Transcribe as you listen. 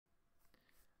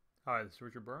Hi, this is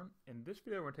Richard Byrne. In this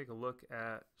video, we're going to take a look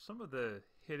at some of the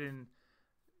hidden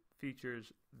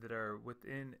features that are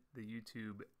within the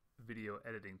YouTube video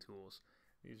editing tools.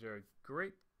 These are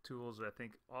great tools that I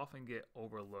think often get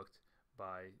overlooked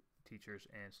by teachers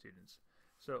and students.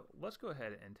 So let's go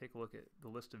ahead and take a look at the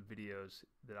list of videos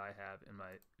that I have in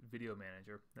my video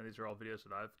manager. Now these are all videos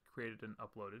that I've created and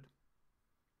uploaded.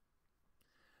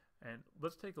 And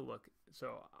let's take a look.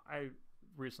 So I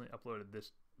recently uploaded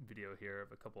this video here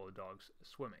of a couple of dogs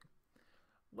swimming.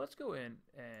 Let's go in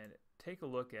and take a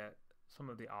look at some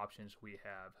of the options we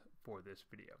have for this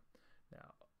video. Now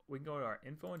we can go to our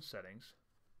info and settings,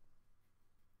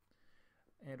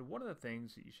 and one of the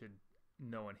things that you should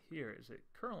know in here is that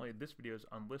currently this video is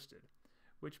unlisted,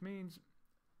 which means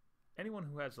anyone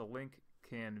who has a link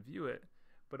can view it,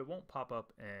 but it won't pop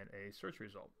up in a search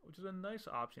result, which is a nice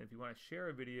option if you want to share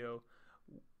a video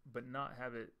but not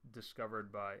have it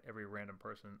discovered by every random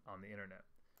person on the internet.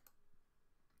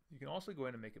 You can also go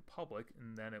in and make it public,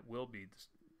 and then it will be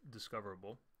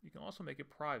discoverable. You can also make it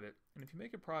private, and if you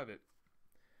make it private,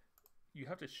 you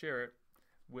have to share it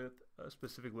with a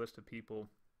specific list of people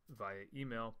via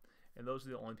email, and those are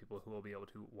the only people who will be able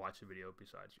to watch the video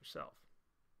besides yourself.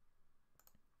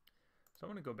 So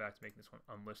I'm going to go back to making this one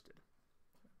unlisted.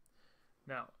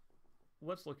 Now,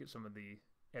 let's look at some of the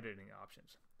editing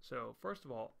options. So first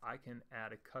of all, I can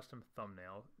add a custom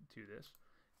thumbnail to this.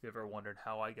 If you ever wondered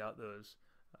how I got those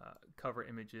cover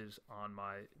images on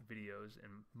my videos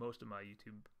and most of my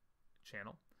YouTube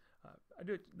channel, I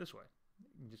do it this way.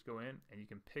 You can just go in and you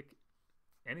can pick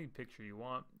any picture you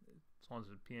want, as long as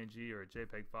it's a PNG or a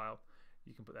JPEG file,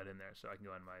 you can put that in there. So I can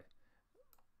go in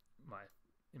my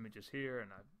images here,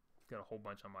 and I've got a whole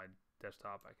bunch on my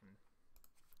desktop. I can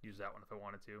use that one if I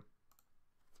wanted to,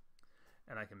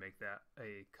 and I can make that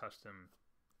a custom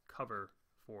cover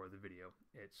for the video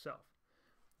itself.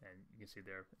 And you can see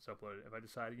there it's uploaded. If I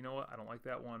decide, you know what, I don't like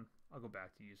that one, I'll go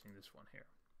back to using this one here.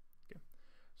 Okay,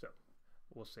 so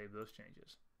we'll save those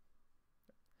changes.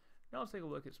 Now let's take a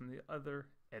look at some of the other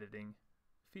editing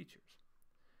features.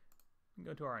 We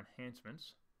can go to our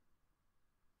enhancements,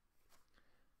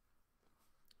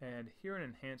 and here in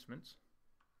enhancements,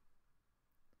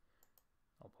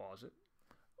 I'll pause it.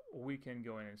 We can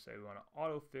go in and say we want to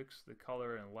auto fix the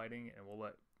color and lighting, and we'll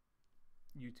let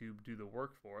YouTube do the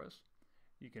work for us.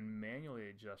 You can manually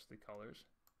adjust the colors,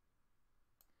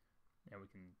 and we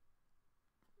can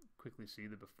quickly see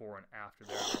the before and after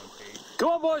there on one page. Come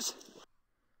on, boys!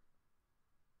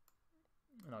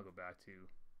 And I'll go back to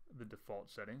the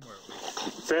default setting where it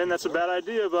was. Finn, that's a bad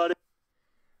idea, buddy.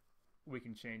 We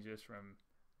can change this from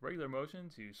regular motion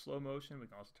to slow motion. We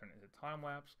can also turn it into time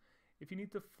lapse. If you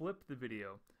need to flip the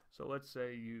video, so let's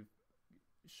say you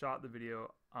shot the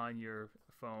video on your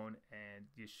phone and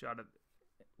you shot it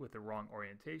with the wrong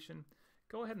orientation,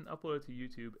 go ahead and upload it to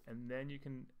YouTube, and then you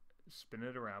can spin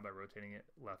it around by rotating it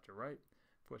left or right.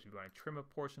 Of course, if you want to trim a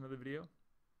portion of the video,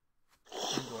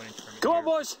 you can go in and trim it. Come on,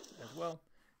 boys! As well.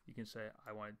 You can say,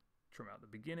 I want to trim out the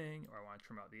beginning, or I want to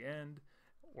trim out the end,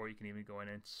 or you can even go in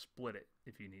and split it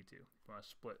if you need to. If you want to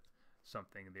split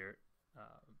something there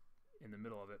in the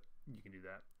middle of it, you can do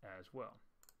that as well.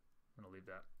 I'm going to leave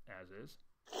that as is.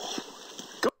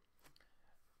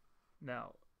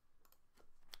 Now,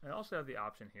 I also have the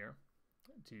option here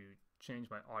to change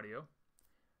my audio.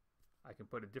 I can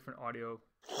put a different audio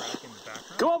track in the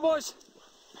background. Come on, boys!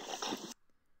 If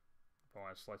I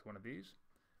want to select one of these.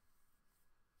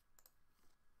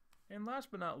 And last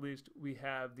but not least, we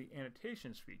have the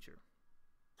Annotations feature.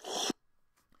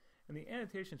 And the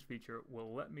Annotations feature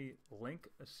will let me link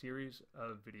a series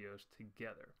of videos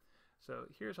together. So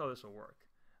here's how this will work.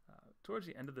 Towards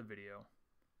the end of the video,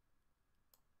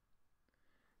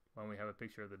 when we have a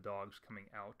picture of the dogs coming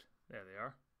out, there they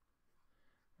are,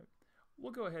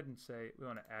 we'll go ahead and say we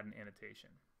want to add an annotation.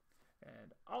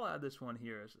 And I'll add this one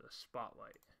here as a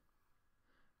spotlight.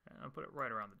 And I'll put it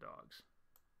right around the dogs.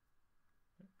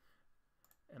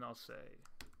 And I'll say,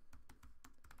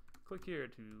 click here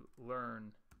to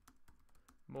learn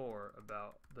more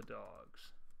about the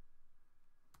dogs.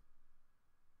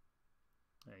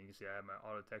 And you can see I have my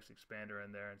auto text expander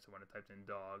in there, and so when I typed in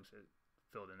dogs, it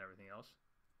filled in everything else.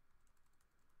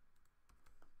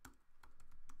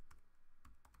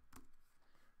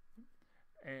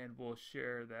 And we'll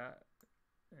share that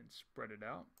and spread it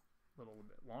out a little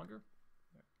bit longer.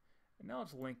 And now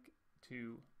let's link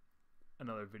to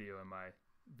another video in my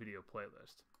video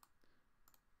playlist.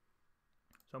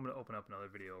 So I'm going to open up another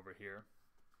video over here,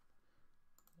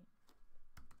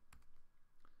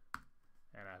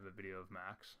 and I have a video of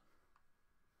Max.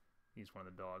 He's one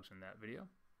of the dogs in that video,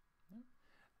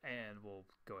 and we'll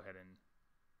go ahead and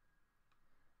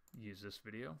use this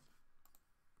video.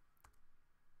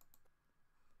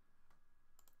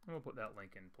 And we'll put that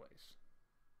link in place.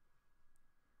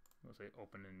 We'll say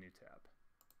open in a new tab.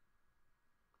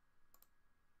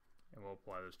 And we'll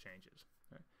apply those changes.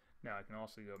 Right. Now I can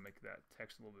also go make that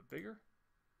text a little bit bigger.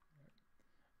 Right.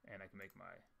 And I can make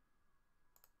my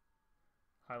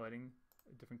highlighting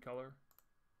a different color.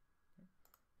 Okay.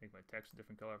 Make my text a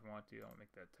different color if I want to. I'll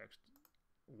make that text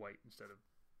white instead of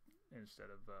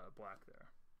black there.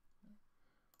 Okay.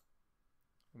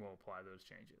 And we'll apply those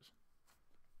changes.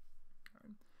 All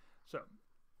right. So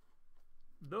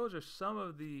those are some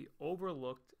of the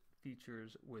overlooked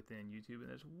features within YouTube, and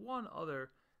there's one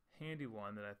other handy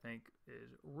one that I think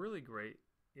is really great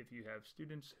if you have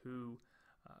students who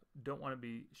don't want to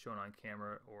be shown on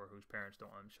camera or whose parents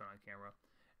don't want them shown on camera,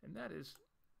 and that is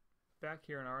back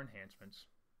here in our enhancements.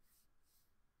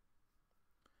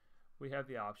 We have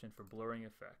the option for blurring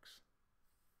effects.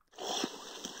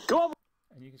 Come on.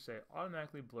 And you can say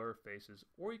automatically blur faces,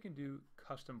 or you can do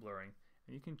custom blurring,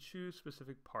 and you can choose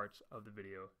specific parts of the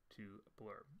video to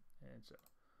blur. And so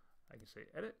I can say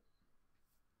edit,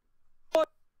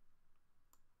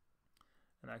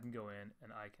 and I can go in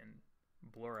and I can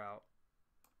blur out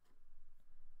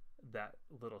that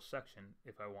little section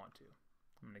if I want to.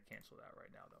 I'm going to cancel that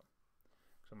right now though,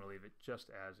 so I'm going to leave it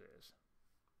just as is.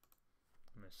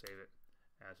 I'm going to save it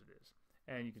as it is,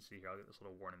 and you can see here I'll get this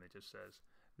little warning that just says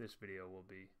this video will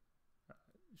be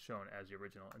shown as the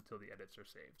original until the edits are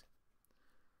saved.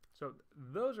 So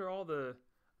those are all the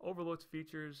overlooked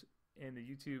features in the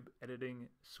YouTube editing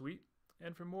suite,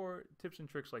 and for more tips and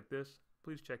tricks like this,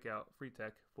 please check out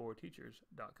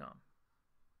freetech4teachers.com.